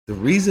The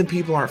reason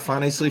people aren't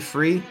financially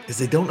free is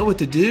they don't know what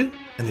to do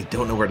and they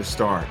don't know where to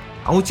start.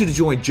 I want you to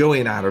join Joey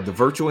and I at the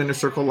Virtual Inner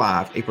Circle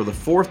Live, April the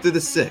 4th through the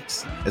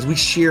 6th, as we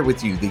share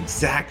with you the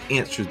exact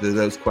answers to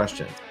those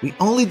questions. We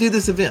only do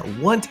this event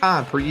one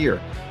time per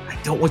year. I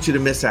don't want you to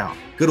miss out.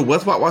 Go to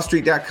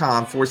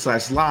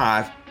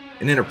wealthwatchwallstreet.com/live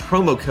and enter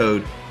promo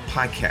code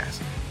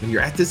podcast. When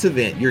you're at this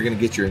event, you're going to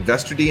get your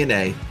investor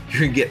DNA. You're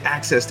going to get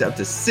access to up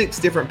to 6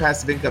 different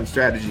passive income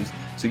strategies.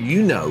 So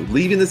you know,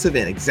 leaving this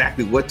event,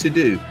 exactly what to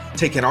do,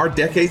 taking our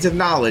decades of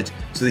knowledge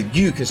so that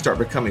you can start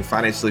becoming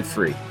financially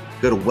free.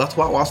 Go to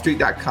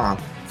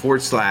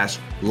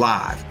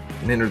wealthwatchwallstreet.com/live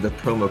and enter the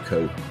promo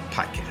code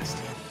podcast.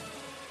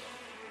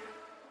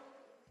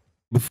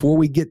 Before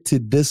we get to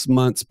this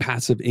month's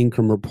passive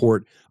income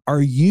report,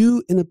 are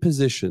you in a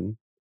position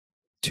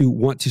to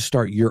want to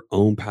start your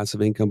own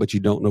passive income, but you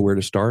don't know where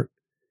to start?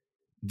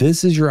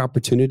 This is your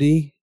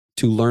opportunity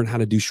to learn how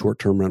to do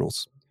short-term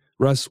rentals.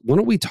 Russ, why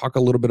don't we talk a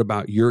little bit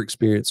about your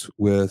experience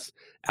with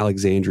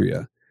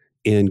Alexandria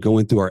and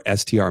going through our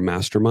STR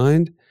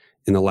mastermind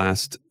in the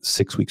last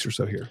 6 weeks or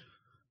so here?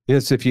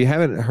 Yes, if you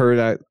haven't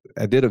heard,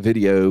 I did a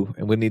video,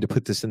 and we need to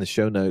put this in the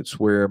show notes,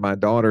 where my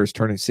daughter is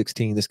turning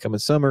 16 this coming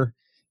summer,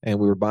 and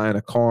we were buying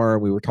a car.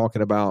 We were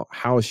talking about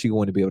how is she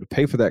going to be able to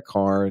pay for that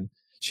car, and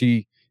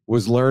she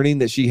was learning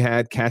that she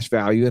had cash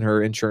value in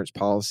her insurance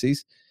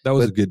policies. That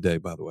was a good day,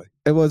 by the way.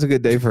 It was a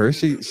good day for her.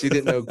 She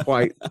didn't know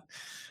quite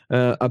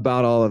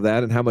about all of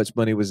that and how much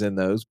money was in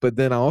those. But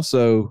then I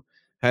also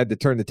had to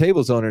turn the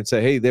tables on her and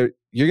say, hey,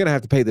 you're going to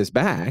have to pay this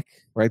back,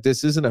 right?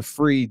 This isn't a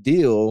free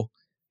deal,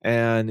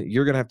 and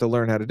you're going to have to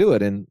learn how to do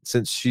it. And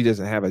since she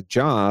doesn't have a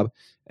job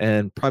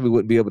and probably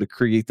wouldn't be able to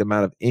create the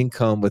amount of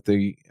income with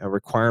the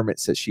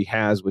requirements that she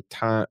has with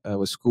time,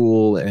 with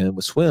school and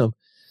with swim,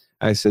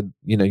 I said,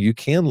 you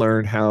can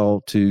learn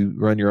how to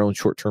run your own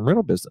short-term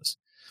rental business.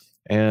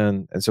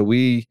 And so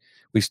we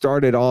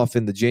started off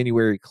in the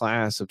January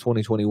class of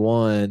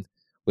 2021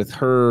 with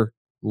her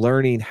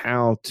learning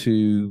how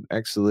to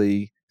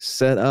actually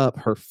set up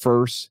her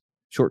first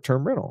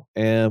short-term rental.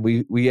 And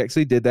we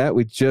actually did that.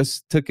 We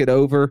just took it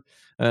over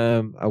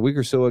a week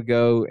or so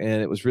ago,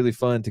 and it was really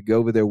fun to go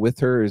over there with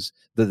her as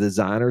the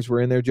designers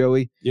were in there,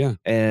 Joey. Yeah.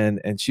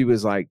 And she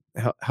was like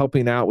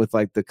helping out with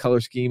like the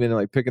color scheme and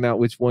like picking out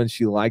which one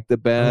she liked the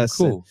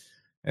best. Oh, cool.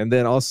 And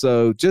then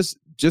also just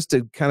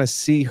to kind of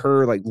see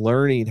her like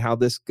learning how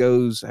this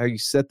goes, how you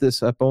set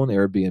this up on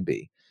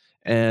Airbnb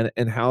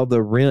and how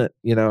the rent,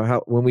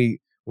 how when we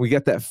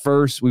got that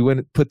first, we went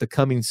and put the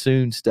coming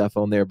soon stuff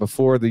on there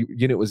before the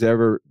unit was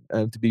ever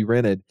to be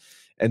rented.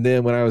 And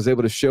then when I was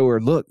able to show her,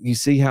 look, you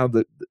see how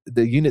the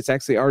unit's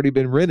actually already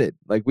been rented.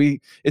 Like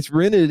it's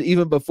rented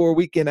even before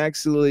we can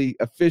actually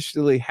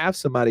officially have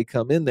somebody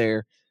come in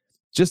there.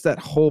 Just that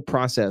whole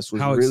process was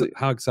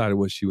how excited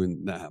was she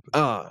when that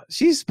happened?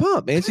 She's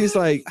pumped, man. She's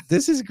like,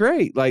 this is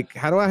great. Like,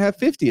 how do I have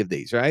 50 of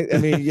these? Right. I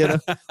mean,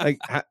 like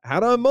how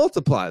do I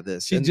multiply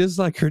this? She just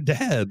like her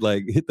dad,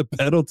 like hit the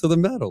pedal to the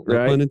metal,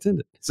 no pun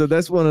intended. So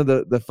that's one of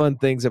the fun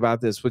things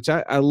about this, which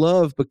I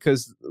love,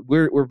 because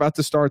we're about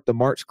to start the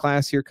March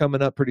class here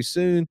coming up pretty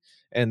soon.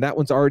 And that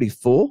one's already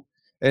full.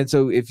 And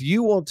so if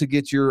you want to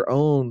get your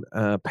own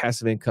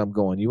passive income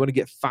going, you want to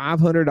get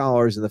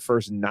 $500 in the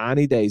first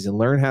 90 days and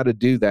learn how to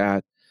do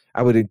that,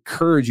 I would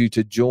encourage you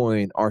to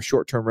join our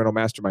short-term rental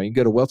mastermind. You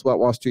can go to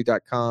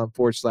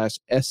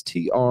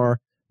wealthwatchwallstreet.com/STR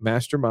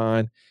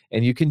mastermind,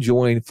 and you can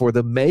join for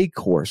the May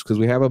course, because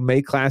we have a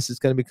May class that's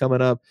going to be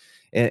coming up.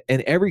 And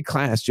every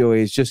class,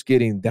 Joey, is just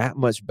getting that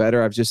much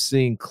better. I've just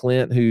seen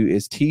Clint, who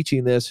is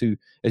teaching this, who,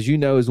 as you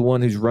know, is the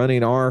one who's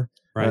running our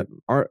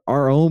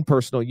own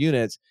personal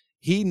units.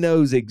 He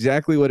knows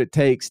exactly what it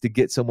takes to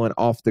get someone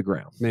off the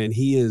ground. Man,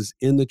 he is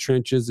in the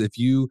trenches. If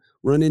you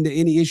run into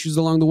any issues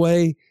along the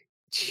way,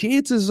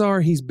 chances are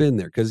he's been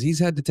there, because he's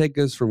had to take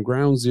us from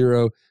ground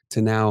zero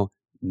to now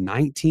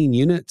 19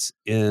 units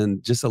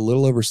in just a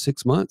little over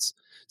 6 months.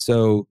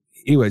 So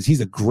anyways,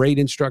 he's a great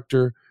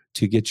instructor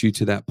to get you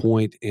to that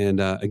point. And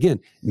again,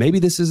 maybe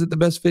this isn't the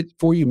best fit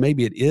for you.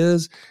 Maybe it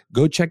is.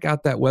 Go check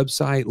out that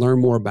website, learn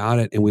more about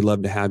it, and we'd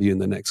love to have you in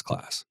the next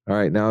class. All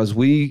right. Now, as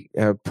we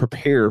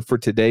prepare for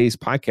today's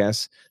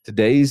podcast,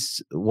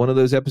 today's one of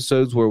those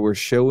episodes where we're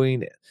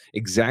showing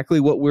exactly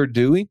what we're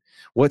doing,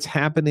 what's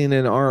happening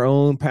in our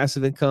own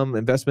passive income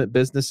investment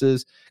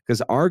businesses,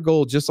 because our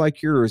goal, just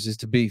like yours, is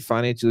to be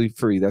financially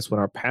free. That's when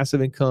our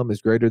passive income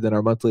is greater than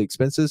our monthly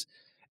expenses.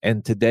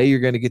 And today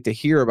you're going to get to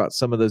hear about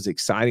some of those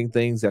exciting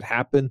things that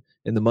happen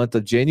in the month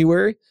of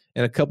January,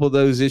 and a couple of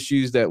those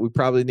issues that we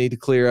probably need to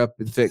clear up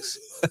and fix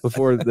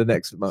before the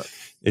next month.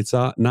 It's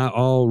not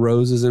all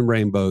roses and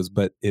rainbows,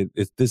 but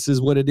if this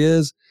is what it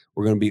is,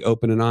 we're going to be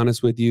open and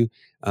honest with you.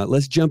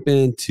 Let's jump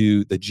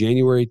into the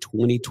January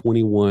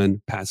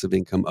 2021 passive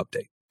income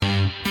update.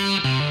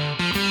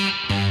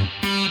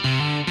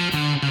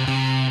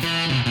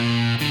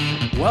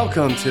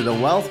 Welcome to the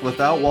Wealth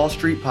Without Wall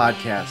Street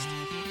podcast,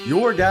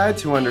 your guide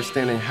to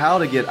understanding how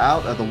to get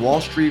out of the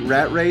Wall Street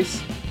rat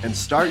race and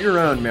start your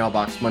own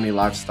mailbox money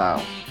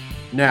lifestyle.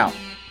 Now,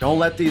 don't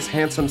let these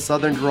handsome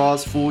Southern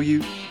draws fool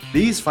you.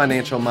 These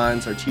financial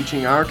minds are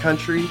teaching our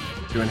country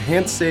to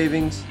enhance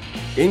savings,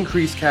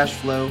 increase cash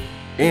flow,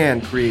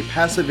 and create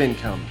passive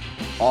income,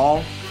 all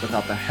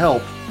without the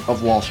help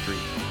of Wall Street.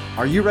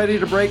 Are you ready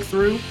to break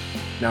through?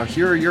 Now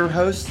here are your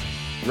hosts,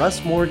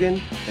 Russ Morgan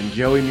and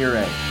Joey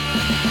Murray.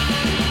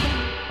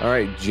 All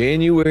right,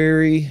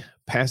 January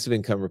passive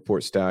income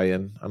report,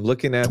 Stallion. I'm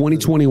looking at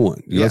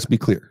 2021. Let's be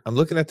clear. I'm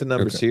looking at the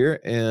numbers here,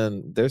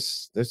 and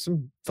there's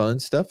some fun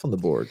stuff on the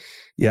board.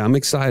 Yeah, I'm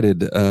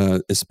excited,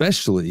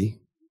 especially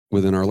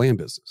within our land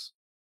business.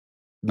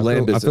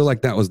 I feel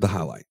like that was the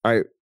highlight. All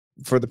right,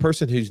 for the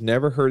person who's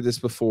never heard this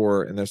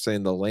before, and they're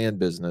saying the land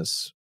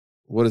business,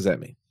 what does that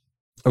mean?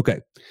 Okay,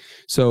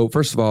 so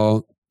first of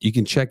all, you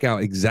can check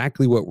out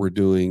exactly what we're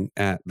doing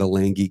at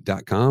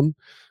thelandgeek.com.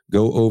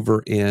 Go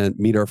over and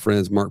meet our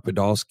friends, Mark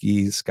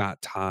Podolsky, Scott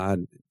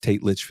Todd,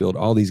 Tate Litchfield,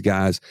 all these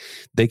guys.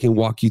 They can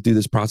walk you through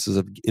this process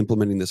of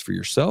implementing this for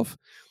yourself.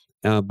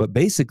 But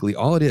basically,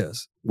 all it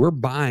is, we're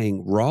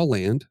buying raw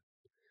land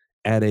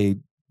at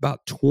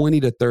about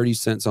 20 to 30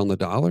 cents on the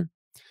dollar,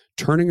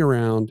 turning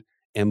around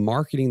and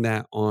marketing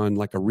that on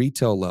like a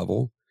retail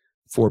level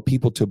for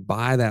people to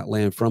buy that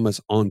land from us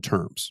on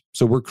terms.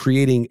 So we're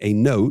creating a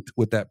note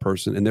with that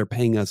person, and they're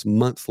paying us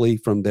monthly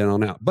from then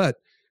on out. But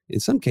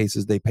in some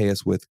cases, they pay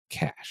us with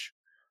cash,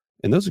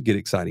 and those would get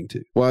exciting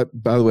too. Well,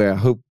 by the way, I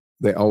hope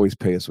they always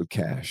pay us with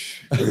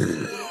cash.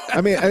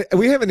 I mean,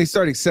 we haven't even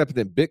started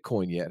accepting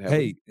Bitcoin yet.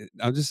 Hey,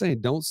 I'm just saying,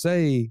 don't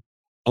say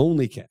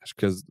only cash,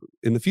 because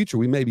in the future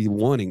we may be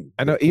wanting.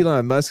 I know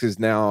Elon Musk is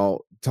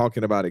now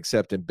talking about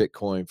accepting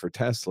Bitcoin for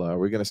Tesla. Are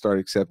we going to start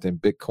accepting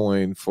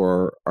Bitcoin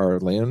for our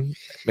land?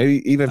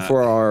 Maybe even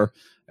for our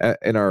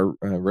in our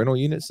rental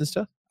units and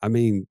stuff? I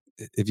mean,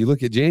 if you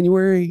look at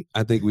January,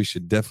 I think we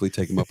should definitely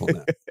take them up on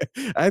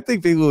that. I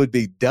think people would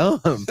be dumb.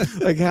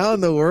 Like, how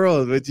in the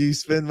world would you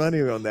spend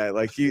money on that?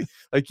 Like you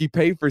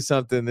pay for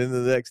something, and then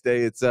the next day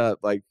it's up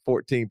like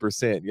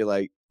 14%. You're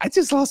like, I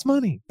just lost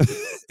money.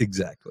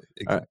 Exactly.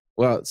 All right.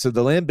 Well, so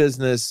the land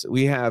business,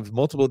 we have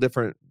multiple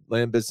different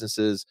land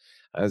businesses,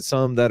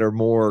 some that are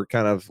more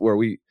kind of where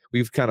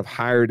we've kind of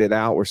hired it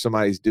out, where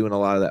somebody's doing a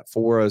lot of that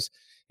for us.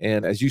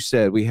 And as you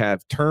said, we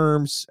have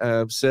terms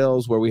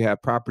sales where we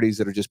have properties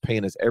that are just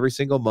paying us every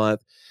single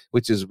month,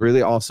 which is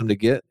really awesome to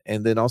get.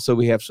 And then also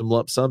we have some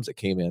lump sums that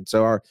came in.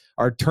 So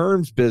our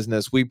terms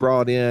business, we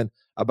brought in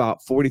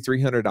about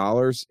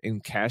 $4,300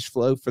 in cash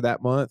flow for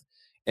that month.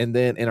 And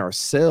then in our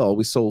sale,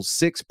 we sold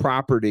 6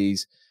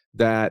 properties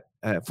that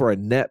for a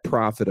net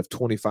profit of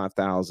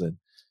 $25,000.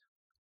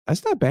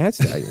 That's not bad,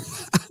 Stallion.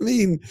 I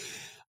mean,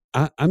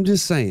 I'm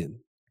just saying.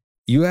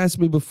 You asked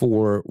me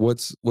before,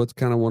 what's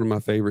kind of one of my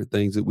favorite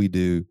things that we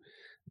do.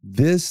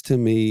 This to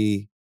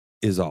me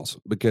is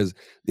awesome because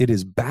it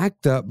is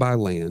backed up by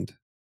land,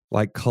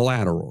 like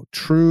collateral,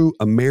 true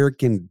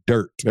American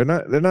dirt. They're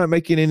not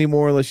making any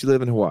more unless you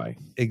live in Hawaii.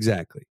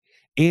 Exactly.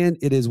 And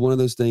it is one of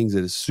those things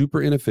that is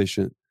super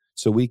inefficient.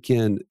 So we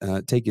can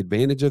take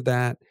advantage of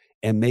that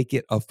and make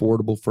it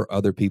affordable for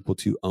other people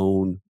to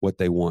own what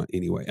they want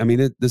anyway. I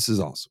mean, this is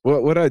awesome.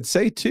 Well, what I'd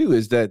say too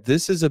is that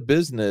this is a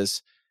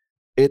business.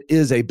 It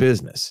is a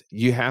business.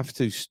 You have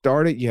to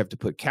start it. You have to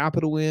put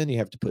capital in. You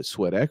have to put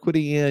sweat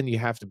equity in. You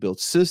have to build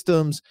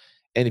systems.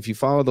 And if you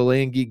follow the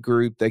Land Geek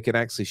group, they can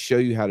actually show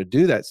you how to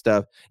do that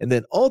stuff. And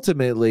then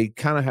ultimately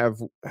kind of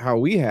have how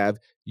we have,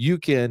 you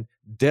can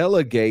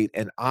delegate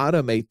and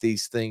automate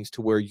these things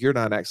to where you're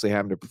not actually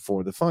having to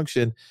perform the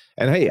function.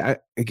 And hey,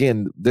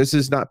 again, this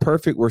is not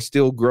perfect. We're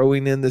still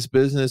growing in this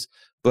business,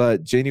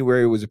 but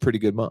January was a pretty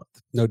good month.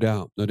 No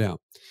doubt. No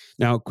doubt.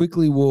 Now,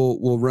 quickly,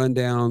 we'll run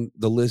down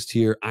the list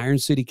here. Iron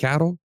City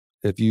Cattle.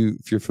 If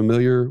you're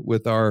familiar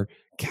with our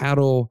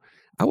cattle,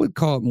 I would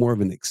call it more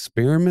of an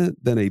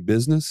experiment than a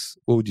business.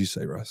 What would you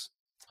say, Russ?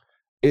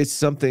 It's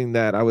something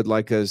that I would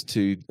like us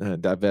to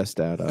divest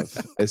out of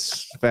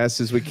as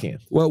fast as we can.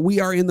 Well, we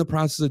are in the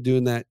process of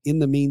doing that. In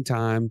the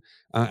meantime,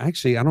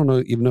 actually, I don't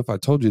know even if I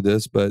told you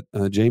this, but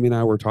Jamie and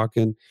I were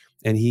talking,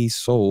 and he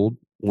sold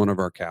one of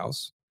our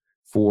cows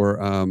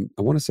for, I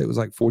want to say it was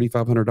like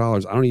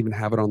 $4,500. I don't even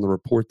have it on the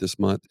report this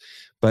month,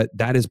 but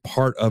that is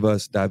part of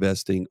us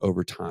divesting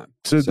over time.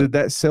 So did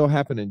that sale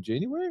happen in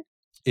January?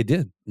 It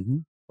did. Mm-hmm.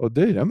 Well,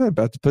 dude, I'm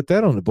about to put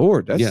that on the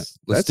board.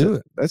 Let's do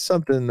it. That's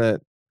something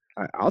that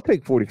I'll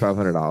take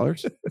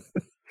 $4,500.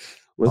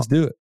 Let's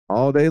do it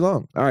all day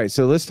long. All right.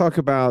 So let's talk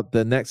about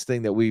the next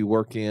thing that we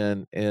work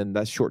in, and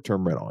that's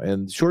short-term rental.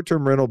 And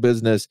short-term rental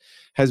business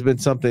has been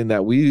something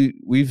that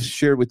we've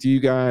shared with you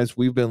guys.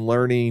 We've been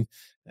learning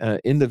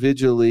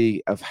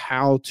individually of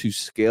how to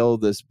scale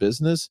this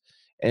business.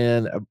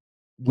 And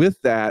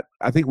with that,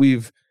 I think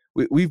we've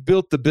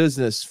built the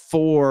business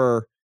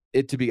for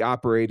it to be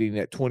operating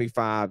at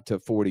 25 to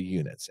 40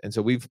 units. And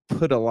so we've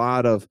put a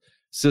lot of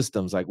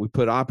systems, like we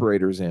put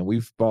operators in,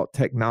 we've bought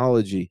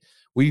technology,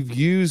 we've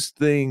used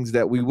things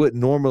that we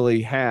wouldn't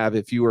normally have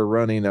if you were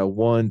running a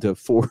 1 to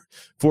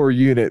 4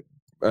 unit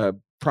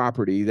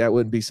property. That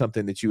wouldn't be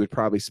something that you would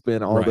probably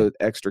spend all the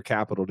extra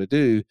capital to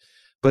do.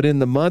 But in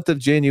the month of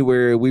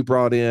January, we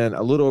brought in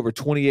a little over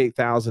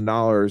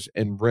 $28,000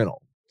 in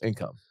rental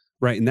income.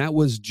 Right. And that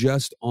was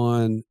just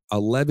on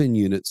 11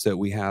 units that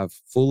we have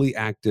fully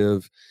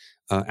active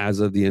as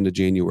of the end of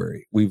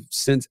January. We've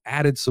since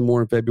added some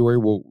more in February.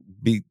 We'll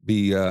be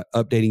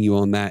updating you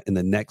on that in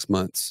the next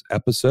month's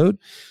episode.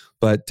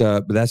 But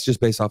that's just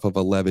based off of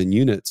 11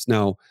 units.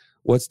 Now,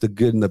 what's the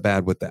good and the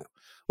bad with that?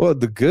 Well,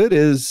 the good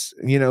is,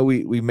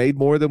 we made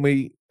more than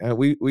we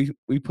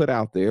put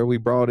out there. We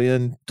brought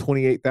in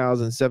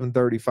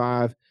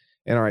 $28,735,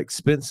 and our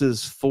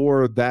expenses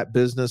for that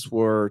business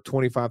were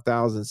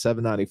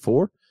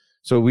 $25,794.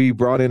 So we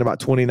brought in about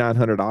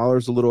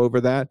 $2,900, a little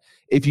over that.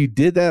 If you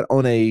did that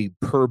on a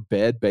per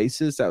bed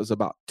basis, that was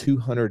about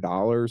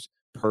 $200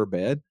 per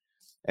bed.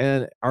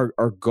 And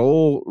our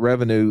goal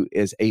revenue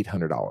is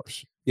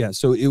 $800. Yeah.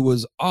 So it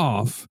was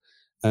off.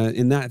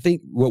 In that, I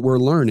think what we're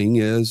learning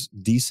is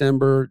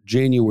December,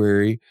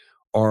 January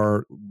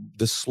are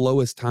the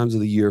slowest times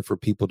of the year for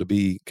people to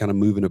be kind of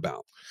moving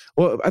about.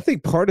 Well, I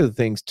think part of the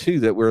things too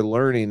that we're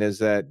learning is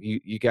that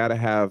you got to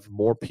have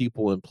more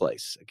people in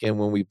place. Again,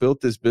 when we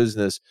built this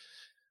business,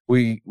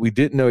 we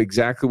didn't know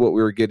exactly what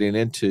we were getting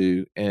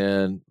into,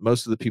 and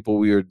most of the people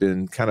we had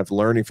been kind of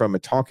learning from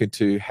and talking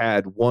to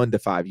had 1 to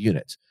 5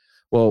 units.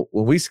 Well,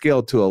 when we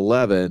scaled to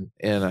 11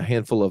 in a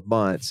handful of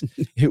months,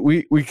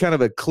 we kind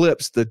of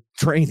eclipsed the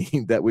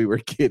training that we were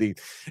getting,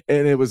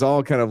 and it was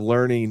all kind of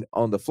learning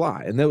on the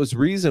fly. And that was the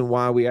reason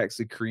why we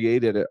actually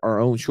created our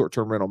own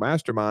short-term rental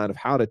mastermind of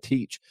how to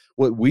teach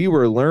what we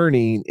were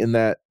learning in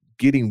that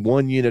getting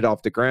 1 unit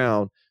off the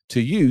ground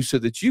to you so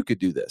that you could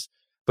do this.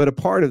 But a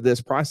part of this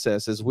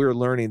process is we're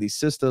learning these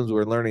systems,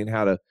 we're learning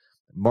how to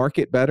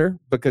market better,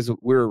 because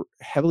we're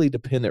heavily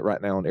dependent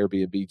right now on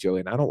Airbnb,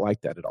 Joey, and I don't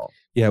like that at all.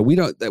 Yeah,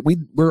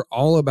 we're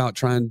all about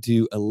trying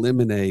to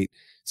eliminate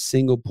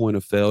single point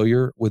of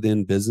failure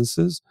within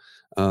businesses.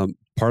 Part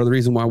of the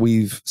reason why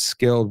we've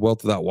scaled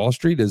Wealth Without Wall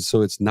Street is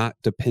so it's not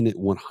dependent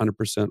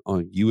 100%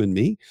 on you and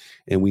me.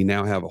 And we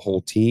now have a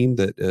whole team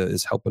that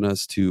is helping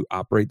us to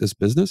operate this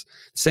business.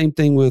 Same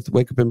thing with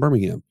Wake Up in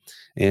Birmingham.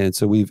 And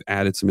so we've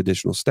added some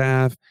additional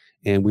staff,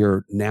 and we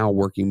are now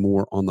working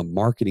more on the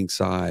marketing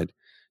side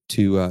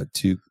to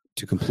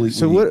completely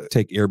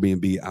take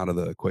Airbnb out of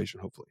the equation,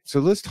 hopefully. So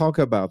let's talk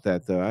about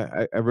that, though.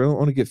 I really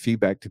want to give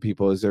feedback to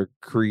people as they're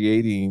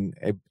creating,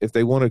 if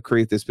they want to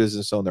create this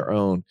business on their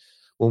own.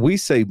 When we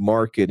say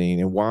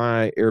marketing and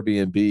why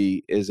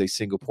Airbnb is a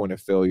single point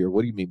of failure,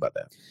 what do you mean by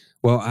that?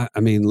 Well, I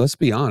mean, let's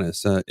be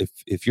honest.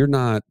 If you're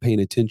not paying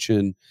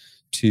attention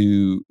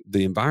to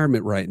the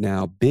environment right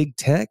now, big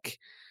tech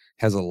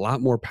has a lot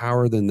more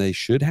power than they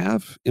should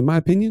have, in my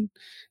opinion.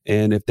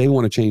 And if they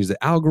want to change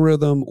the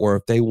algorithm, or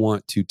if they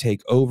want to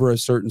take over a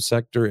certain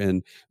sector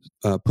and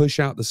push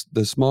out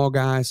the small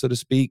guy, so to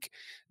speak,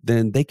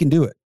 then they can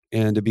do it.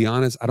 And to be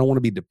honest, I don't want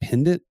to be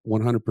dependent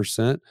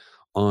 100%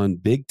 on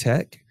big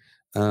tech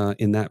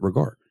in that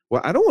regard.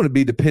 Well, I don't want to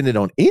be dependent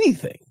on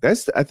anything.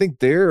 I think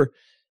the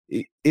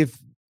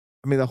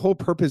whole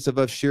purpose of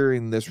us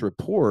sharing this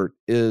report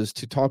is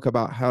to talk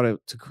about how to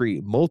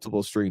create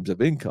multiple streams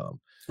of income.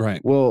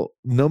 Right. Well,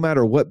 no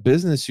matter what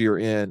business you're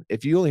in,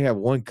 if you only have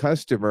one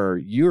customer,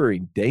 you're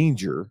in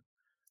danger,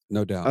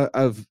 no doubt,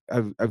 of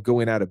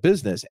going out of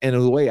business. And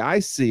the way I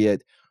see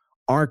it,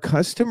 our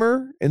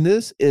customer in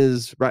this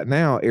is right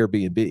now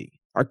Airbnb.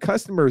 Our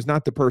customer is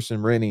not the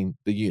person renting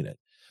the unit,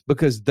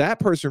 because that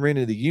person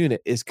renting the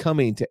unit is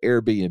coming to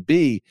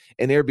Airbnb,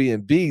 and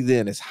Airbnb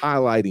then is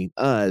highlighting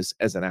us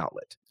as an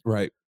outlet.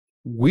 Right.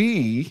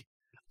 We've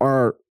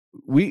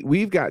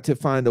got to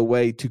find a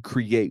way to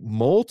create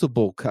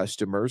multiple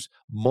customers,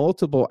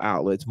 multiple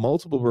outlets,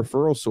 multiple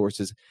referral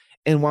sources.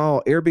 And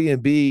while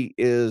Airbnb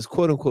is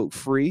quote unquote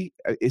free,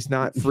 it's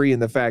not free in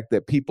the fact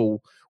that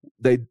people,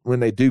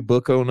 when they do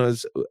book on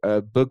us,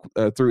 through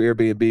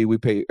Airbnb, we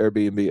pay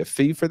Airbnb a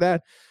fee for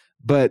that,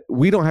 but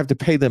we don't have to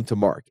pay them to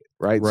market,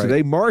 right? So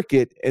they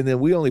market, and then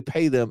we only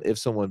pay them if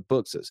someone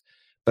books us.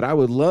 But I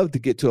would love to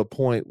get to a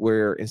point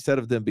where instead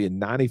of them being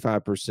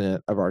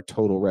 95% of our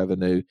total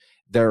revenue,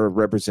 they're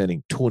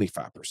representing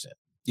 25%.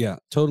 Yeah,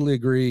 totally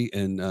agree.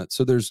 And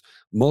so there's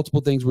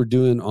multiple things we're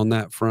doing on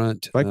that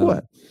front. Like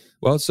what?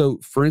 Well, so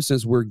for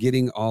instance, we're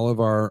getting all of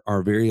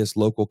our various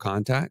local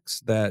contacts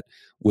that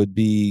would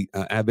be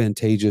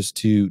advantageous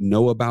to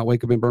know about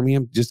Wake Up in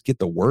Birmingham. Just get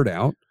the word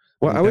out.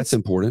 Well, that's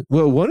important.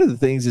 Well, one of the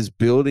things is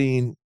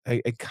building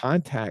a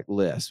contact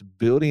list,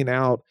 building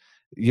out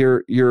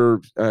your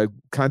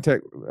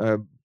contact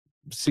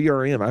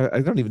CRM.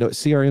 I don't even know what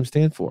CRM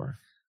stands for.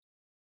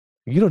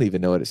 You don't even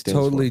know what it stands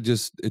for.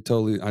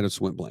 I just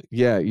went blank.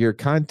 Yeah, your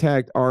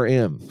contact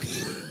RM.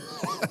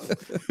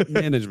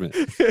 Management.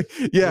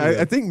 Yeah,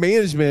 I think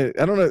management.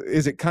 I don't know.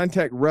 Is it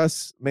contact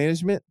Russ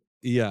management?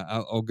 Yeah,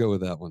 I'll go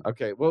with that one.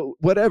 Okay, well,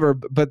 whatever.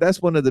 But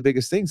that's one of the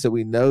biggest things. So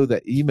we know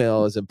that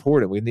email is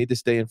important. We need to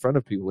stay in front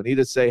of people. We need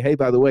to say, hey,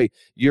 by the way,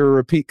 you're a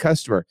repeat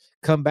customer.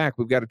 Come back.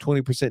 We've got a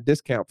 20%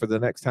 discount for the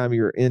next time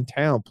you're in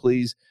town.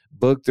 Please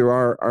book through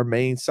our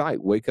main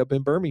site, Wake Up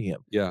in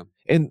Birmingham. Yeah.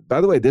 And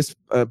by the way, this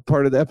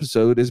part of the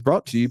episode is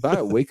brought to you by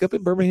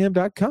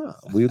wakeupinbirmingham.com.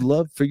 We'd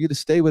love for you to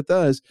stay with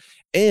us.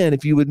 And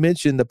if you would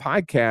mention the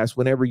podcast,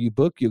 whenever you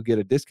book, you'll get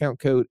a discount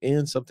code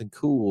and something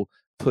cool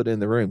put in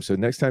the room. So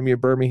next time you're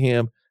in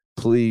Birmingham,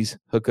 please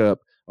hook up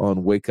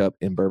on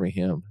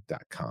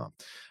wakeupinbirmingham.com. All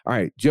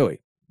right,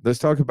 Joey, let's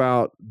talk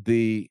about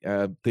the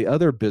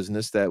other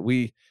business that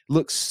we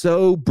look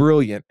so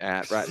brilliant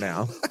at right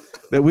now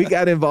that we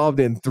got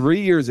involved in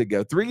 3 years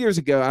ago. 3 years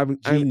ago,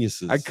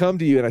 Geniuses. I come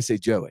to you and I say,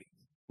 Joey,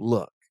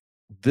 look,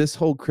 this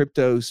whole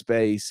crypto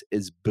space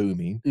is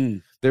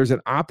booming. There's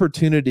an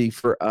opportunity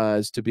for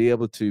us to be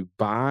able to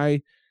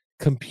buy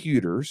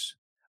computers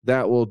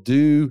that will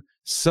do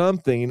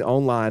something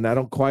online. I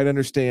don't quite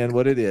understand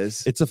what it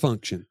is. It's a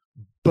function.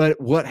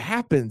 But what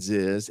happens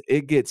is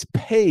it gets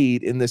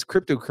paid in this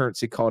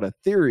cryptocurrency called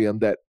Ethereum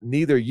that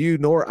neither you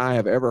nor I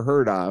have ever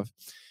heard of,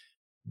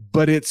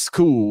 but it's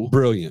cool.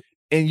 Brilliant.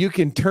 And you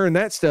can turn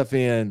that stuff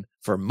in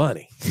for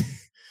money.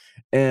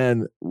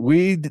 And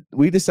we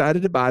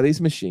decided to buy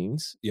these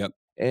machines. Yep.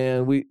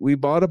 And we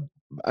bought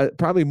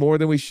probably more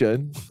than we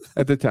should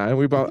at the time.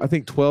 We bought, I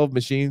think, 12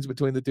 machines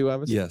between the two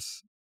of us.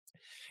 Yes.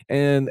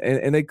 And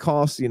they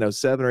cost,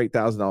 $7,000 or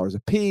 $8,000 a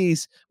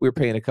piece. We were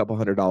paying a couple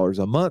 $100s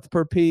a month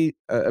per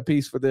a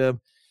piece for them.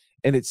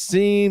 And it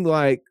seemed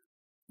like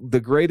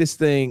the greatest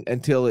thing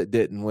until it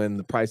didn't, when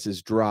the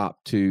prices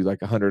dropped to like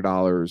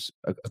 $100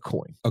 a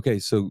coin. Okay.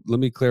 So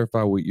let me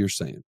clarify what you're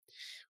saying.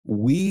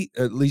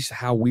 At least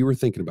how we were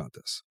thinking about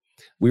this,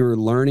 we were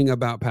learning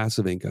about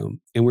passive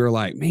income, and we were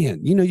like, man,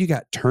 you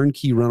got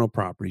turnkey rental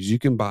properties. You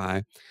can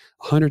buy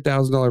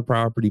 $100,000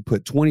 property,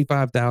 put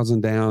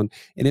 $25,000 down,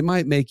 and it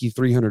might make you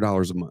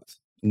 $300 a month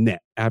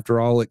net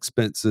after all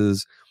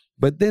expenses.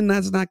 But then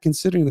that's not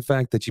considering the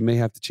fact that you may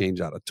have to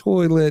change out a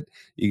toilet.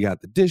 You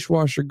got the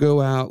dishwasher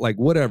go out, like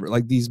whatever,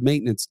 like these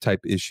maintenance type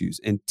issues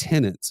and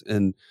tenants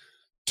and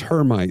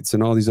termites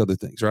and all these other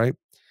things, right?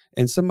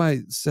 And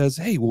somebody says,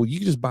 hey, well, you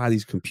can just buy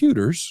these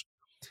computers.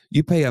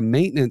 You pay a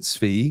maintenance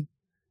fee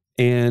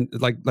and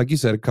like you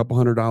said, a couple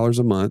 $100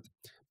 a month,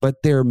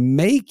 but they're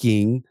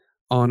making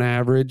on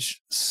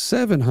average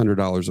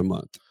 $700 a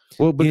month.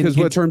 Well, because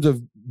in terms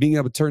of being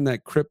able to turn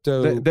that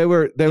crypto, they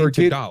were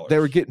dollars. They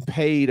were getting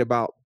paid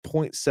about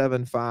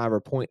 0.75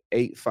 or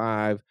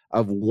 0.85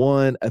 of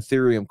one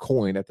Ethereum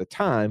coin at the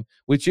time,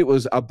 which it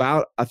was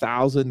about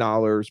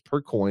 $1,000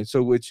 per coin.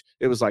 So which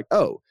it was like,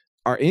 oh,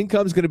 our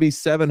income is going to be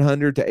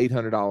 $700 to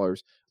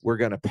 $800. We're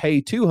going to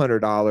pay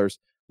 $200.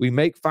 We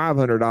make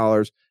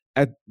 $500.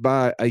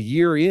 By a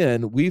year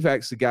in, we've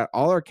actually got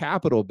all our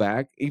capital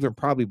back, even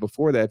probably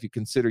before that, if you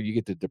consider you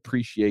get to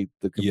depreciate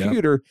the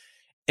computer. Yep.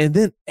 And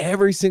then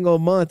every single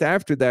month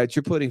after that,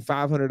 you're putting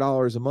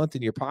 $500 a month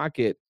in your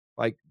pocket.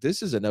 Like,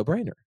 this is a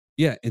no-brainer.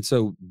 Yeah. And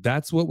so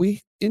that's what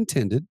we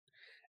intended.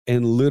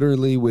 And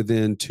literally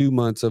within 2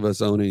 months of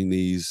us owning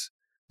these,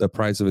 the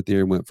price of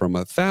Ethereum went from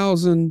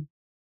 1,000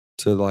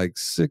 to like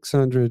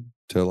 600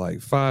 to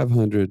like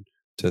 500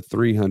 to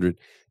 300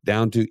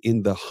 down to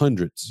in the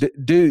hundreds.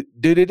 Dude,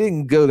 it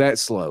didn't go that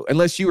slow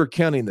unless you were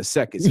counting the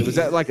seconds. Was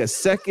that like a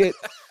second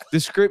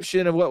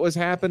description of what was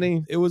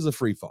happening? It was a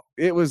free fall.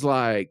 It was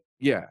like,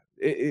 yeah,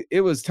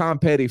 it was Tom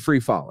Petty free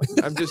falling.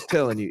 I'm just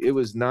telling you, it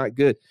was not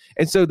good.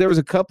 And so there was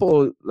a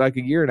couple, like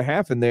a year and a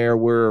half in there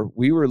where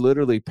we were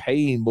literally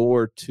paying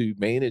more to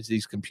manage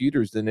these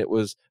computers than it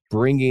was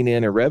bringing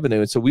in a revenue.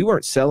 And so we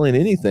weren't selling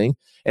anything.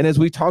 And as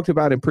we talked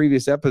about in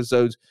previous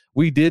episodes,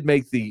 we did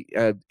make the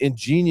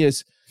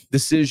ingenious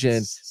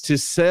decision to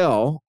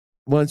sell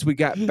once we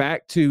got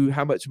back to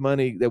how much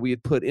money that we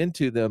had put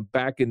into them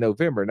back in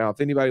November. Now, if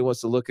anybody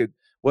wants to look at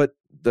what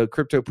the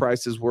crypto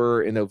prices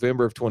were in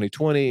November of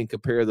 2020 and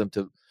compare them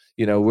to,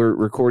 we're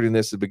recording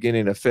this at the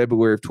beginning of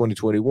February of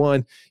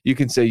 2021, you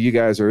can say you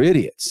guys are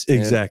idiots.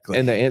 Exactly.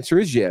 And the answer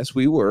is yes,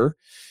 we were.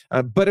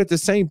 But at the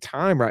same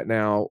time right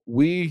now,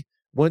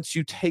 once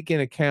you take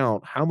in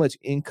account how much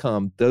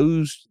income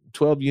those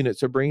 12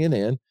 units are bringing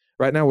in,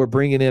 right now we're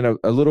bringing in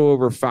a little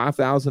over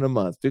 $5,000 a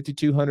month.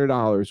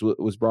 $5,200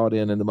 was brought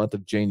in the month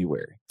of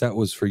January. That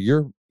was for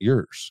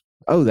yours.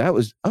 Oh, that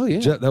was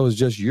that was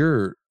just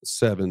your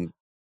 7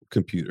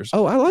 computers.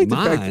 Oh, I like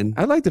mine.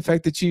 I like the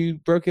fact that you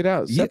broke it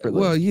out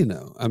separately. Yeah,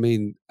 well, I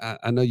mean,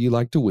 I know you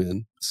like to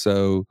win,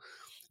 so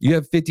you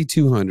have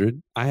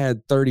 5,200. I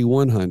had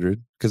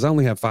 3,100 because I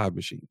only have 5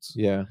 machines.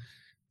 Yeah,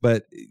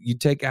 but you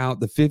take out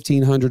the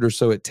 1,500 or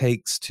so it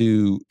takes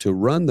to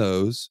run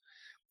those,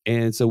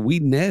 and so we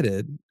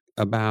netted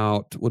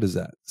about, what is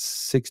that,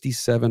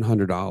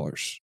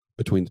 $6,700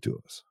 between the two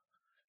of us.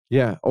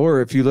 Yeah,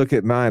 or if you look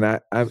at mine,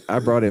 I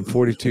brought in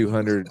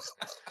 4,200.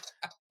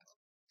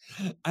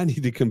 I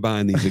need to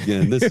combine these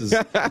again. This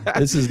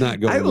is not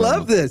going. I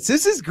love this.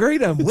 This is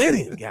great. I'm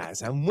winning,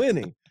 guys. I'm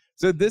winning.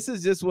 So this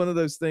is just one of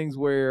those things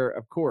where,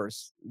 of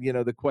course,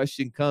 the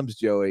question comes,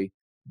 Joey,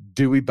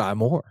 do we buy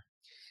more?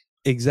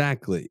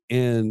 Exactly.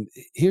 And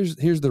here's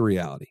the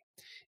reality.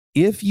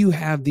 If you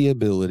have the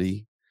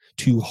ability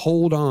to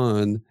hold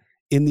on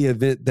in the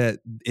event that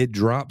it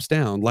drops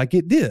down like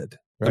it did.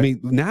 Right. I mean,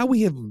 now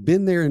we have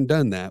been there and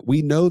done that.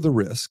 We know the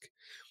risk.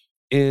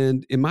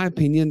 And in my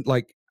opinion,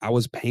 like I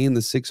was paying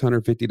the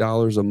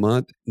 $650 a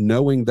month,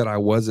 knowing that I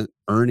wasn't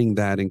earning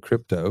that in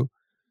crypto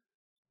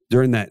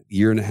during that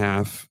year and a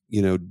half,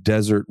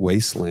 desert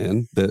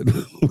wasteland that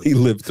we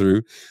lived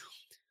through.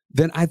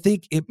 Then I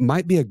think it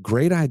might be a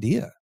great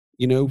idea,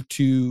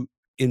 to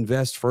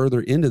invest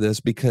further into this,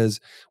 because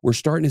we're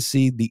starting to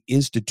see the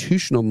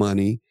institutional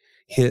money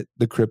hit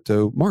the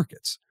crypto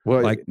markets,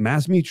 like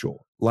Mass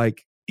Mutual,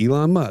 like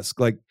Elon Musk.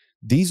 Like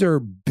these are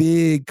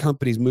big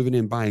companies moving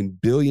in, buying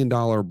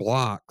billion-dollar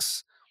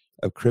blocks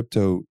of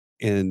crypto,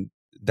 and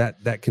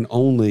that can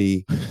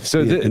only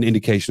be an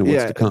indication of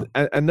what's to come.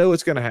 I know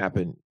what's going to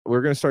happen.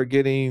 We're going to start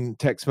getting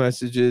text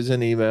messages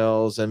and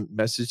emails and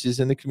messages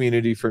in the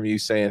community from you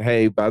saying,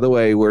 hey, by the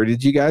way, where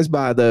did you guys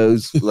buy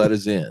those? Let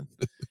us in.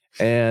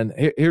 And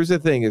here's the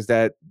thing is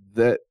that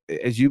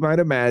as you might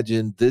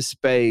imagine, this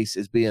space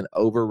is being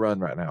overrun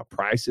right now.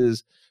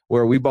 Prices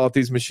where we bought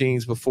these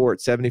machines before at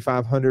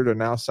 $7,500 are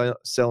now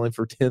selling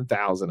for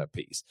 $10,000 a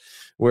piece,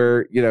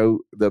 where,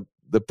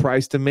 the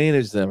price to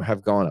manage them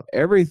have gone up.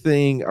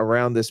 Everything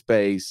around this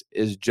space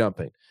is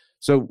jumping.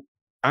 So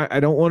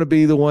I don't want to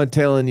be the one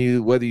telling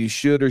you whether you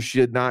should or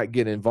should not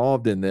get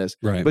involved in this,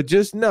 right? But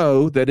just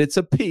know that it's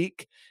a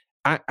peak.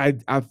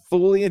 I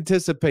fully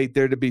anticipate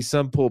there to be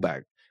some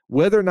pullback.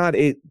 Whether or not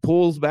it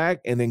pulls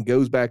back and then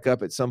goes back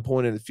up at some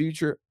point in the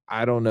future,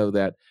 I don't know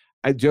that.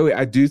 Joey,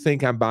 I do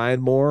think I'm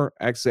buying more.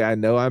 Actually, I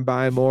know I'm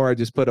buying more. I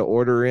just put an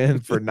order in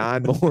for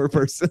 9 more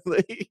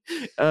personally.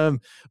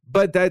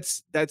 But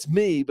that's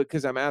me,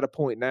 because I'm at a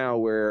point now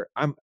where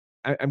I'm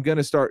going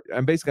to start.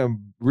 I'm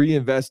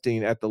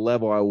reinvesting at the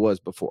level I was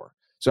before.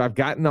 So I've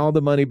gotten all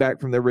the money back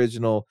from the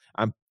original.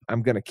 I'm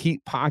going to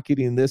keep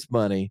pocketing this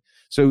money.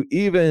 So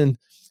even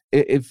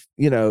if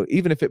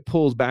it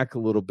pulls back a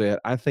little bit,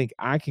 I think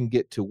I can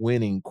get to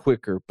winning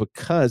quicker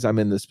because I'm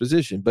in this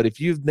position. But if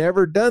you've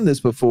never done this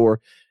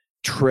before,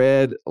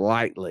 tread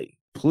lightly.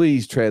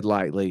 Please tread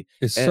lightly.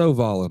 It's so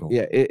volatile.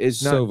 Yeah,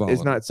 it's not. So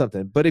it's not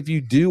something. But if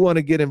you do want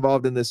to get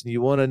involved in this and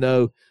you want to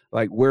know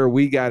like where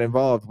we got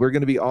involved, we're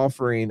going to be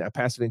offering a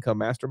passive income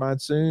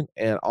mastermind soon,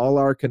 and all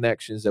our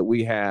connections that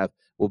we have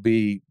will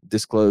be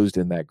disclosed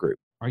in that group.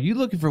 Are you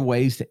looking for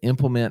ways to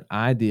implement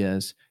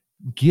ideas,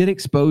 get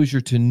exposure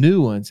to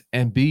new ones,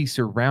 and be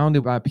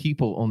surrounded by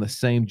people on the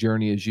same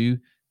journey as you?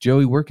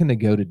 Joey, where can they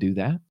go to do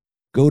that?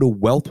 Go to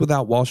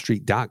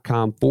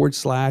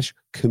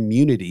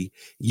wealthwithoutwallstreet.com/community.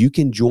 You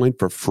can join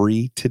for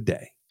free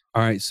today.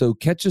 All right. So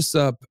catch us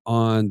up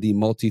on the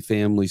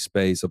multifamily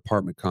space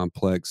apartment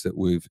complex that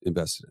we've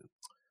invested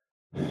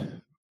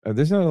in.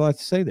 There's not a lot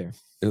to say there.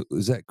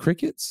 Is that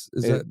crickets?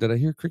 Did I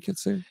hear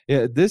crickets there?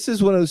 Yeah. This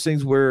is one of those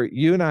things where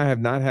you and I have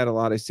not had a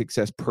lot of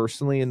success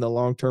personally in the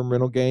long-term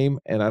rental game.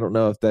 And I don't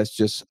know if that's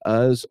just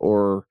us,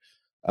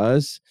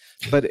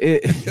 but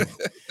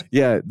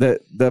the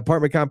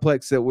apartment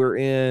complex that we're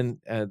in,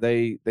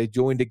 they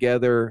joined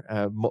together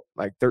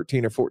like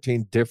 13 or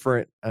 14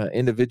 different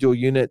individual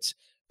units,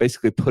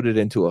 basically put it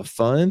into a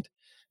fund,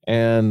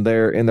 and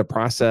they're in the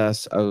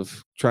process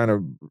of trying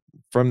to,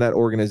 from that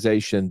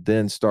organization,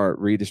 then start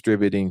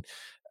redistributing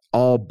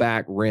all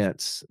back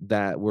rents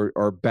that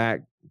are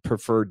back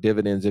preferred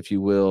dividends, if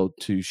you will,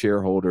 to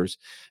shareholders.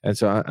 And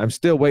so I'm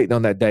still waiting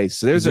on that day.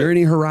 So is there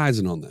any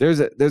horizon on that?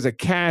 There's a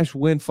cash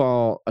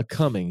windfall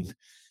coming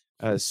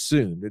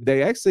soon.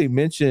 They actually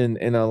mentioned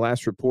in a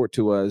last report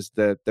to us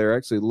that they're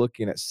actually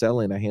looking at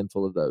selling a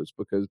handful of those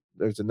because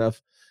there's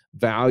enough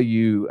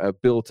value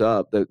built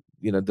up that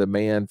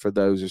demand for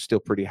those are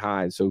still pretty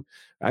high. So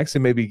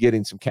actually maybe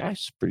getting some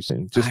cash pretty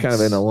soon, just nice. Kind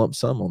of in a lump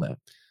sum on that.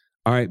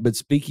 All right. But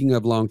speaking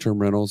of long-term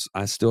rentals,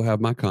 I still have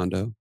my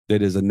condo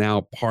that is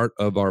now part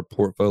of our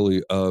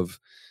portfolio of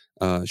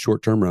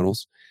short-term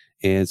rentals.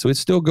 And so it's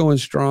still going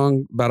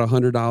strong, about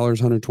 $100,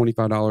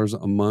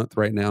 $125 a month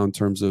right now in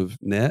terms of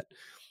net.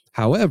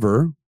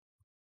 However,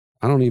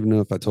 I don't even know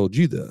if I told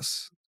you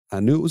this. I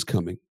knew it was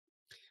coming.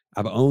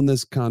 I've owned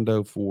this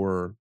condo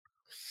for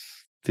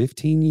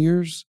 15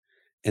 years,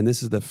 and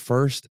this is the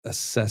first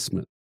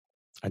assessment.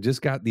 I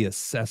just got the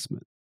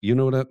assessment. You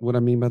know what I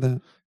mean by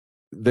that?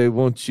 They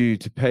want you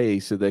to pay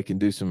so they can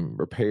do some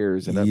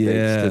repairs and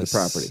updates to the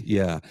property.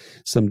 Yeah.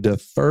 Some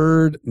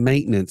deferred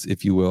maintenance,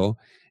 if you will.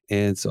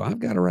 And so I've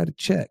got to write a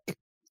check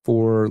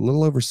for a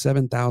little over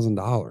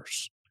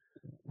 $7,000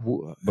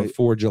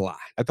 before July.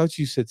 I thought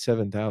you said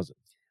 7,000.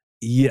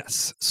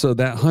 Yes. So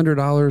that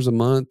 $100 a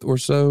month or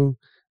so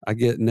I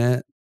get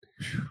net,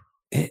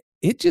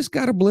 it just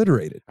got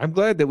obliterated. I'm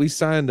glad that we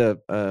signed a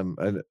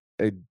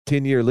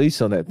 10-year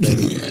lease on that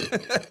thing.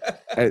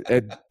 At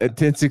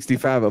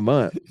 $1,065 a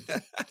month.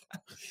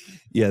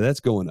 Yeah,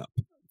 that's going up.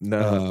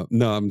 No,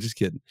 I'm just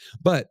kidding.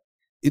 But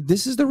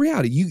this is the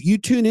reality. You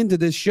tune into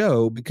this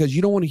show because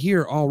you don't want to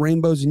hear all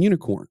rainbows and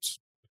unicorns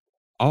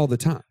all the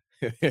time.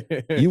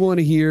 You want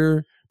to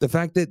hear the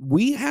fact that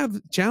we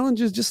have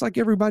challenges just like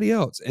everybody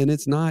else, and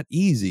it's not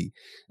easy.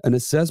 An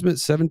assessment,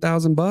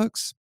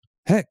 $7,000.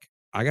 Heck,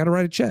 I got to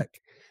write a check.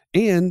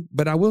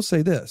 But I will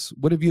say this: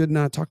 what have you and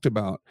I talked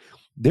about?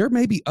 There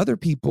may be other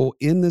people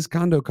in this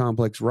condo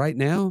complex right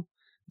now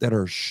that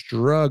are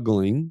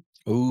struggling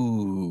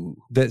Ooh,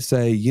 that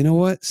say, you know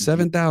what,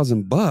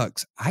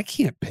 $7,000, I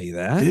can't pay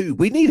that. dude,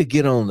 we need to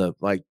get on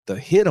the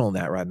hit on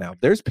that right now.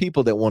 There's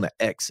people that want to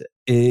exit.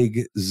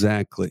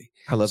 Exactly.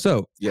 I love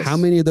So Yes. how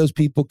many of those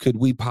people could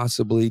we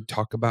possibly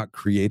talk about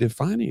creative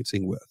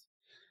financing with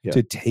Yeah.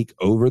 to take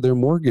over their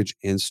mortgage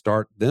and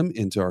start them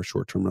into our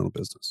short-term rental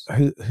business?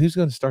 Who's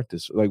going to start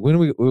this? Like when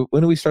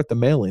do we start the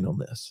mailing on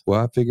this?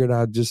 Well, I figured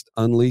I'd just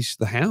unleash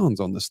the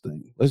hounds on this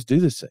thing. Let's do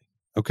this thing.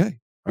 Okay.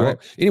 All Well,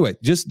 right. anyway,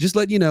 just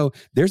let you know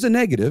there's a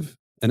negative,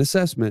 an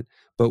assessment,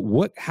 but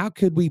how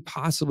could we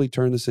possibly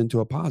turn this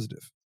into a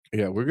positive?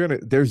 Yeah,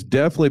 there's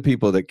definitely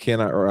people that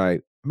cannot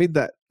write. I mean,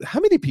 how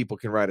many people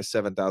can write a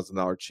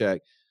 $7,000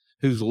 check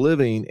who's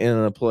living in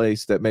a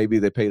place that maybe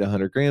they paid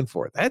 $100,000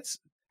 for?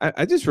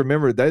 I just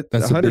remember that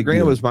That's a big $100,000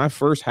 deal. was my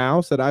first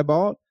house that I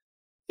bought.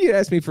 You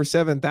asked me for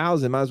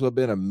 $7,000, might as well have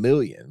been $1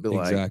 million. Be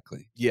like,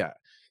 Exactly. yeah,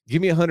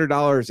 give me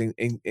 $100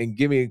 and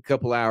give me a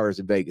couple hours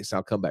in Vegas.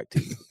 I'll come back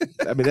to you.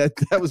 I mean,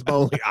 that was my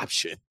only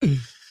option.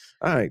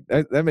 All right,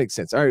 that makes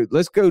sense. All right,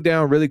 let's go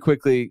down really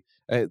quickly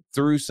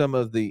through some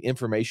of the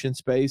information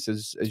space.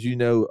 As you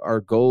know, our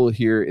goal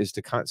here is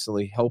to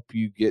constantly help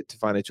you get to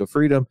financial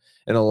freedom.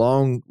 And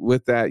along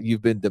with that,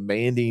 you've been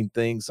demanding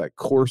things like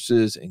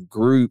courses and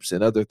groups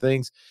and other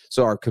things.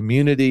 So our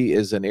community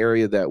is an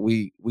area that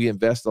we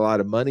invest a lot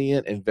of money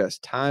in,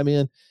 invest time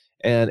in,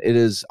 and it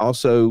is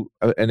also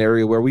an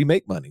area where we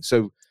make money.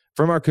 So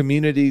from our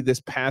community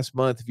this past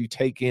month, if you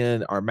take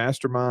in our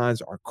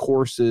masterminds, our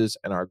courses,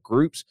 and our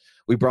groups,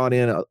 we brought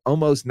in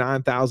almost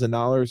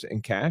 $9,000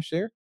 in cash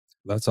there.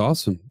 That's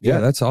awesome. Yeah, Yeah.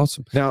 that's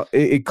awesome. Now,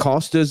 it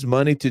cost us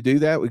money to do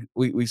that.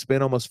 We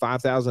spent almost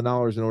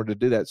 $5,000 in order to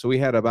do that. So we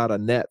had about a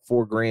net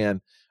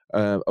 $4,000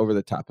 over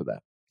the top of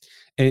that.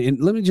 And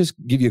let me just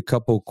give you a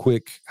couple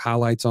quick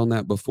highlights on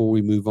that before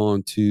we move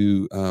on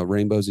to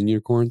rainbows and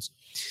unicorns.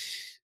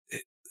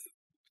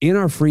 In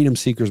our Freedom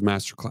Seekers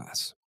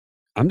Masterclass,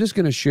 I'm just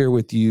going to share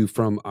with you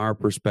from our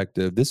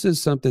perspective. This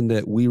is something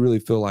that we really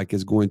feel like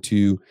is going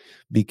to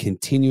be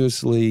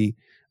continuously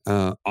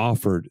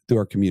offered through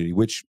our community,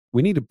 which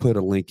we need to put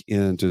a link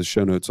into the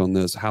show notes on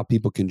this, how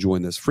people can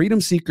join this.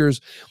 Freedom Seekers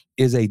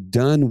is a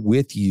done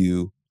with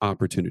you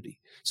opportunity.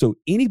 So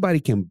anybody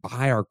can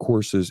buy our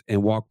courses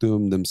and walk through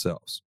them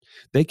themselves.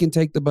 They can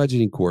take the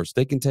budgeting course.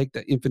 They can take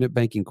the infinite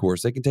banking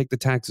course. They can take the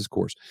taxes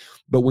course.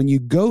 But when you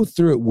go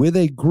through it with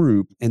a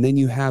group and then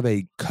you have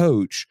a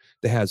coach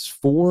that has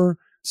 4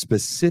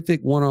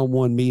 specific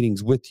one-on-one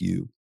meetings with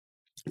you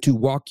to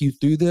walk you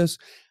through this,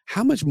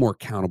 how much more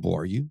accountable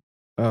are you?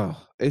 Oh,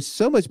 it's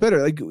so much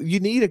better. Like, you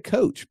need a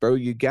coach, bro.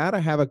 You got to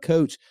have a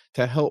coach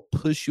to help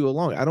push you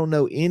along. I don't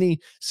know any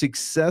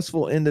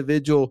successful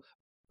individual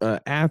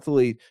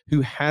athlete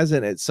who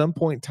hasn't at some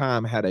point in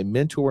time had a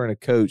mentor and a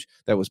coach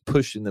that was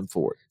pushing them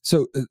forward.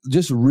 So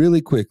just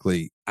really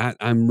quickly,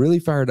 I'm really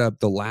fired up.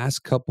 The last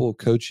couple of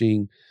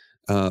coaching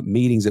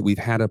meetings that we've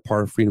had a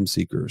part of Freedom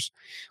Seekers,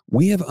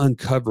 we have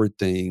uncovered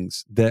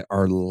things that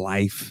are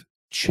life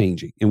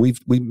changing. And we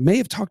may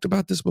have talked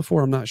about this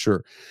before, I'm not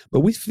sure,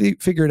 but we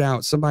figured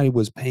out somebody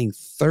was paying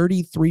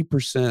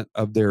 33%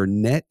 of their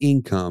net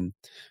income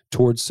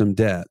towards some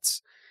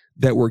debts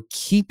that were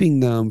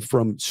keeping them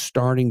from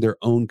starting their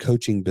own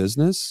coaching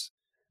business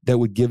that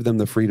would give them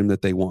the freedom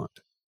that they want.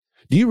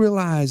 Do you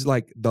realize,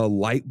 like, the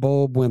light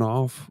bulb went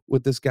off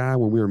with this guy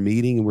when we were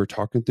meeting and we were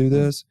talking through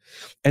this?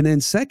 And then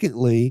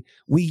secondly,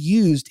 we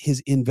used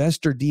his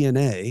investor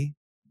DNA.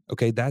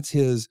 Okay, that's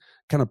his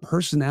kind of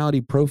personality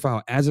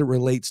profile as it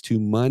relates to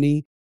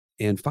money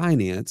and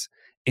finance.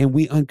 And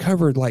we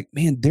uncovered, like,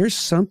 man, there's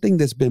something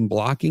that's been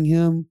blocking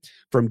him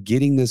from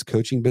getting this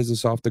coaching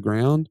business off the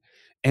ground.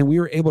 And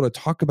we were able to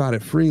talk about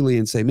it freely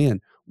and say,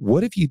 man,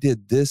 what if you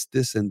did this,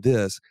 this, and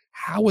this?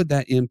 How would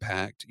that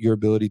impact your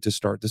ability to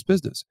start this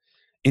business?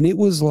 And it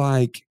was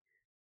like,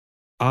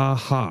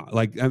 aha,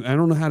 like, I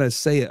don't know how to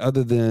say it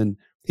other than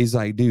he's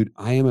like, dude,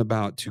 I am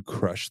about to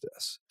crush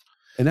this.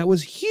 And that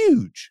was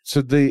huge.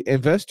 So the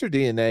investor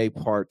DNA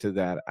part to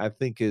that, I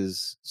think,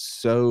 is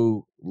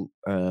so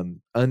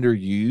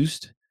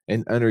underused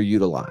and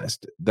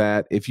underutilized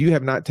that if you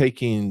have not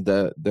taken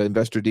the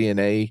investor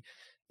DNA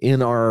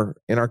in our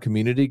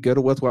community, go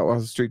to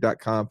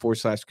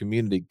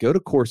wealthwithoutwallstreet.com/community, go to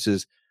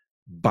courses,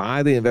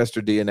 buy the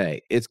investor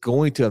DNA. It's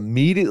going to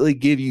immediately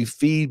give you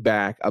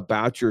feedback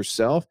about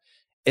yourself,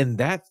 and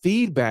that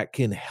feedback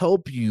can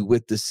help you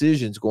with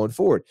decisions going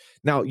forward.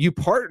 Now, you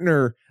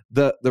partner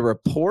the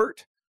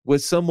report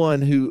with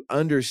someone who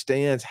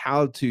understands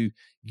how to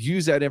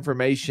use that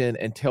information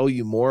and tell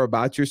you more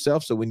about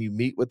yourself. So when you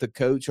meet with a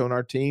coach on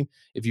our team,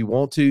 if you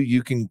want to,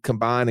 you can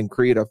combine and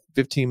create a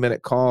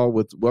 15-minute call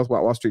with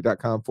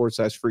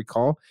wealthwithoutwallstreet.com/free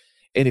call.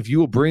 And if you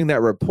will bring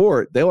that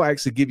report, they'll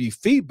actually give you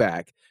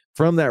feedback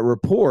from that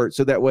report,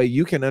 so that way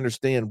you can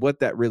understand what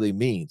that really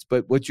means.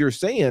 But what you're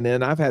saying,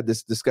 and I've had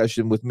this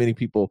discussion with many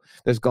people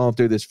that's gone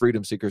through this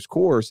Freedom Seekers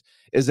course,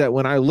 is that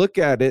when I look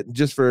at it,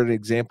 just for an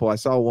example, I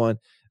saw one,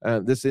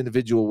 this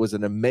individual was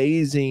an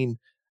amazing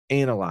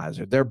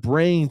analyzer. Their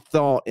brain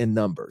thought in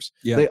numbers.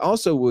 Yeah.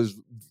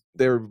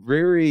 They're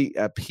very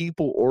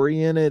people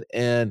oriented,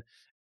 and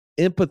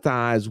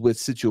empathize with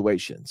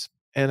situations.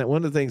 And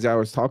one of the things I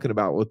was talking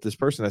about with this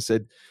person, I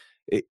said,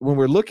 when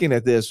we're looking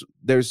at this,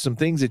 there's some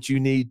things that you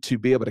need to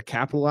be able to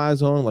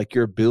capitalize on, like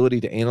your ability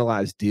to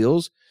analyze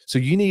deals. So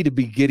you need to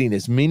be getting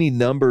as many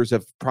numbers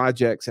of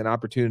projects and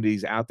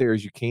opportunities out there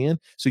as you can,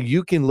 so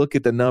you can look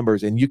at the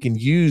numbers and you can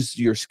use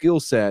your skill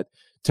set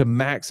to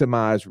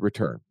maximize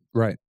return.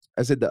 Right.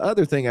 I said, the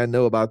other thing I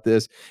know about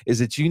this is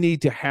that you need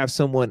to have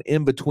someone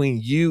in between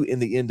you and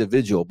the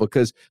individual,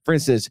 because, for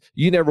instance,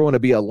 you never want to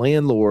be a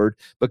landlord,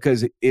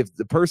 because if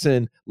the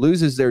person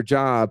loses their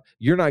job,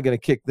 you're not going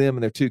to kick them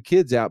and their 2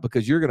 kids out,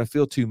 because you're going to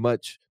feel too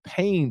much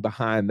pain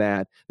behind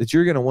that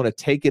you're going to want to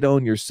take it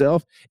on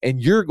yourself,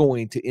 and you're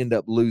going to end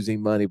up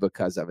losing money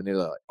because of it. And they're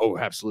like, oh,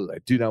 absolutely, I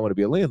do not want to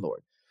be a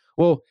landlord.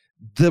 Well,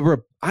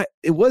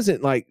 it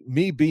wasn't like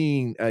me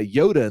being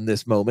Yoda in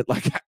this moment.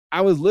 Like, I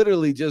was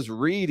literally just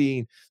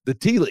reading the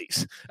tea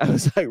leaves. I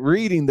was like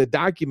reading the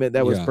document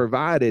that was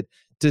provided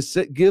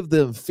to give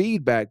them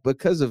feedback.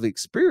 Because of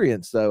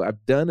experience, though,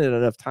 I've done it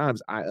enough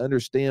times. I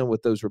understand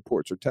what those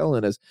reports are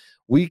telling us.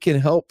 We can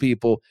help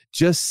people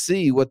just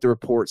see what the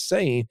report's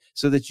saying,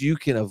 so that you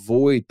can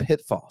avoid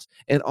pitfalls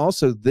and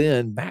also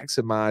then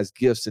maximize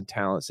gifts and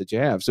talents that you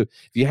have. So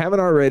if you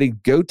haven't already,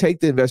 go take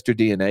the Investor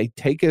DNA,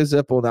 take us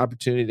up on the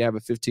opportunity to have a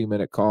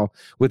 15-minute call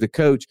with a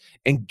coach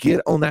and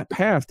get on that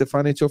path to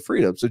financial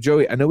freedom. So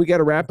Joey, I know we got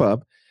to wrap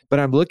up, but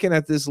I'm looking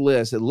at this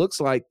list. It looks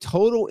like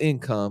total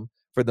income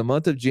for the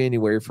month of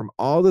January from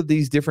all of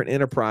these different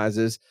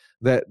enterprises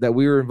that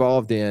we were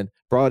involved in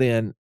brought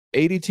in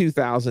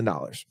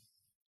 $82,000.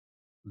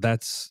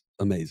 That's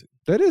amazing.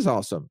 That is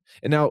awesome.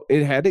 And now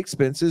it had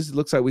expenses. It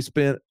looks like we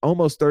spent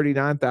almost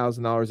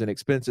 $39,000 in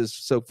expenses.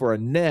 So for a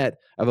net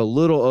of a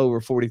little over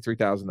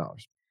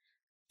 $43,000.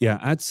 Yeah,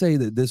 I'd say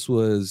that this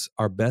was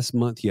our best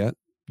month yet.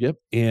 Yep.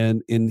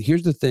 And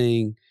here's the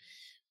thing.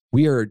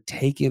 We are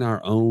taking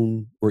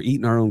we're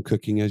eating our own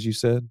cooking, as you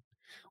said,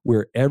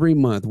 where every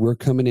month we're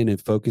coming in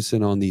and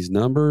focusing on these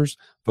numbers,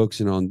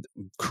 focusing on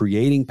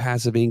creating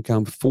passive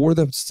income for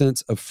the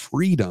sense of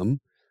freedom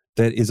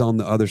that is on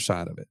the other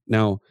side of it.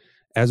 Now,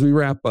 as we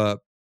wrap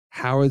up,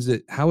 how is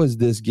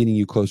this getting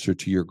you closer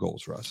to your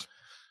goals, Russ?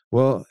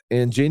 Well,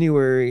 in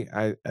January,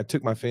 I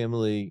took my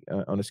family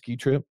on a ski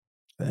trip.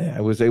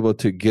 I was able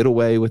to get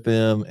away with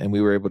them, and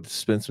we were able to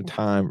spend some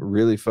time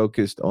really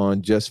focused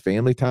on just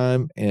family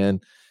time.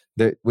 And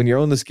that when you're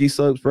on the ski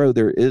slopes, bro,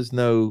 there is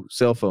no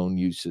cell phone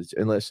usage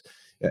unless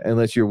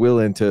you're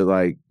willing to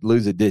like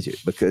lose a digit,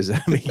 because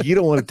I mean, you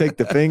don't want to take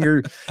the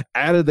finger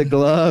out of the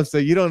glove. So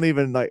you don't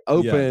even like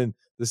open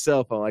the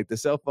cell phone. Like the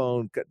cell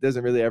phone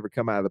doesn't really ever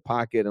come out of the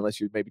pocket unless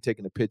you're maybe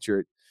taking a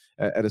picture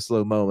at a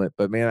slow moment.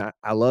 But man,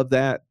 I love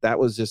that. That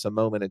was just a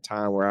moment in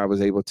time where I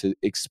was able to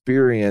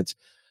experience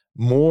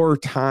more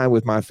time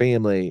with my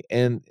family.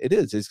 And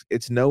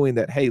it's knowing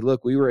that, hey,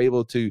 look, we were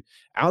able to,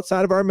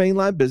 outside of our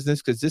mainline business,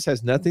 because this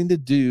has nothing to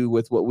do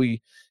with what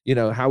we,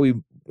 how we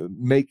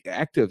make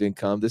active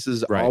income. This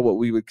is all what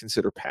we would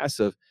consider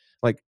passive.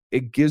 Like,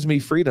 it gives me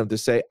freedom to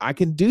say I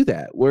can do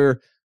that,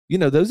 where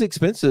those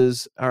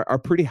expenses are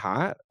pretty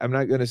high. I'm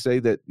not going to say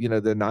that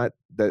they're not,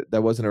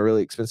 that wasn't a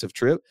really expensive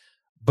trip,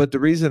 but the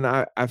reason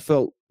I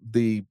felt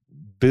the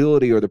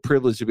ability or the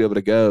privilege to be able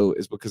to go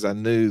is because I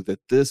knew that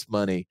this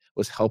money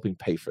was helping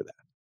pay for that.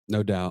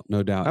 No doubt.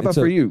 How about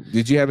for you?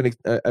 Did you have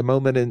a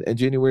moment in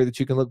January that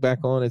you can look back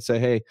on and say,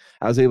 hey,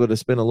 I was able to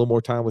spend a little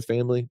more time with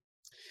family?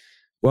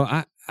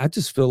 Well, I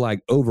just feel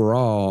like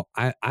overall,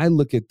 I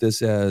look at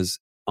this as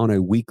on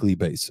a weekly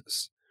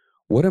basis.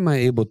 What am I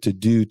able to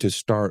do to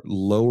start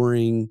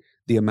lowering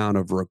the amount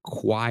of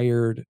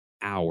required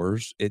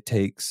hours it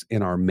takes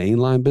in our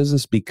mainline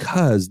business,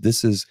 because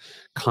this is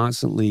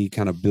constantly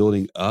kind of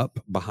building up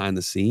behind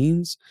the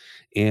scenes,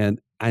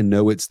 and I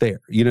know it's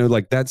there.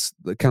 Like that's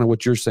kind of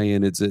what you're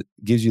saying. It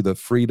gives you the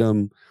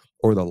freedom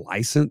or the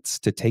license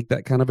to take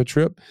that kind of a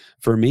trip.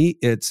 For me,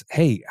 it's,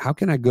 hey, how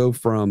can I go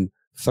from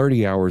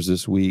 30 hours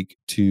this week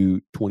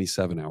to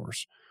 27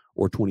 hours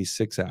or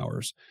 26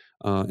 hours?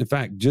 In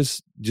fact,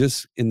 just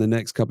in the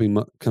next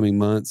coming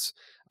months,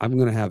 I'm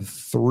going to have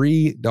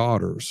 3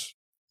 daughters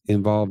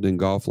involved in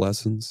golf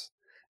lessons,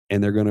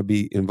 and they're going to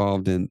be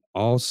involved in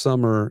all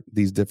summer,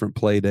 these different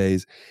play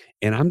days.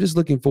 And I'm just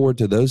looking forward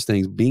to those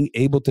things, being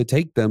able to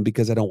take them,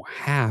 because I don't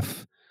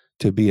have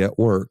to be at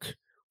work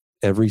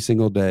every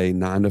single day,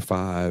 9 to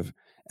 5,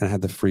 and I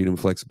have the freedom,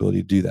 flexibility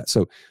to do that.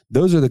 So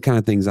those are the kind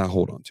of things I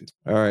hold on to.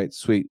 All right,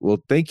 sweet.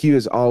 Well, thank you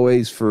as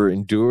always for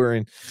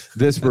enduring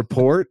this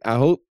report. I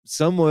hope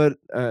somewhat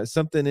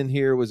something in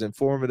here was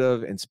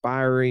informative,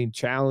 inspiring,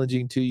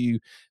 challenging to you.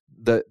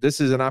 This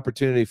is an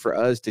opportunity for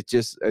us to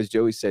just, as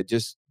Joey said,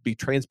 just be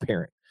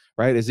transparent,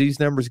 right? As these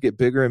numbers get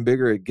bigger and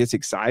bigger, it gets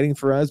exciting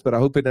for us, but I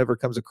hope it never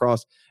comes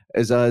across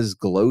as us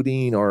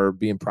gloating or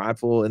being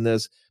prideful in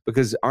this,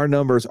 because our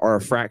numbers are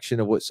a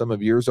fraction of what some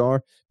of yours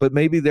are, but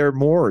maybe they're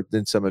more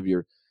than some of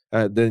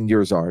than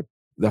yours are.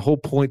 The whole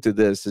point of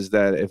this is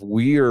that if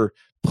we're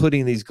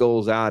putting these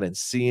goals out and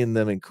seeing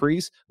them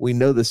increase, we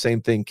know the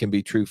same thing can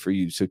be true for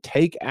you. So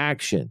take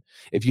action.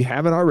 If you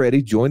haven't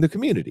already, join the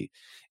community.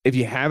 If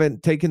you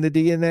haven't taken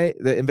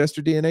the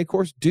Investor DNA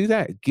course, do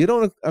that. Get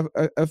on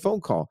a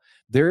phone call.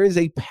 There is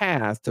a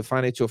path to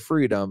financial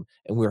freedom,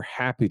 and we're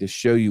happy to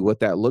show you what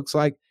that looks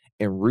like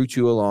and root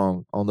you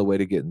along on the way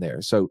to getting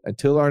there. So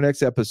until our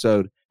next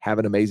episode, have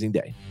an amazing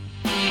day.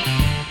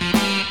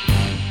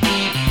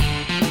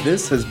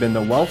 This has been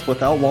the Wealth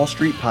Without Wall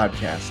Street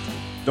podcast.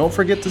 Don't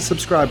forget to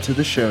subscribe to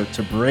the show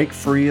to break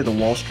free of the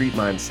Wall Street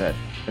mindset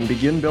and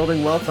begin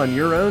building wealth on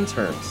your own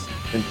terms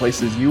in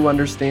places you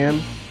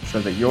understand, so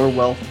that your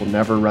wealth will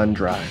never run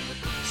dry.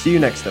 See you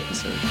next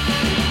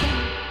episode.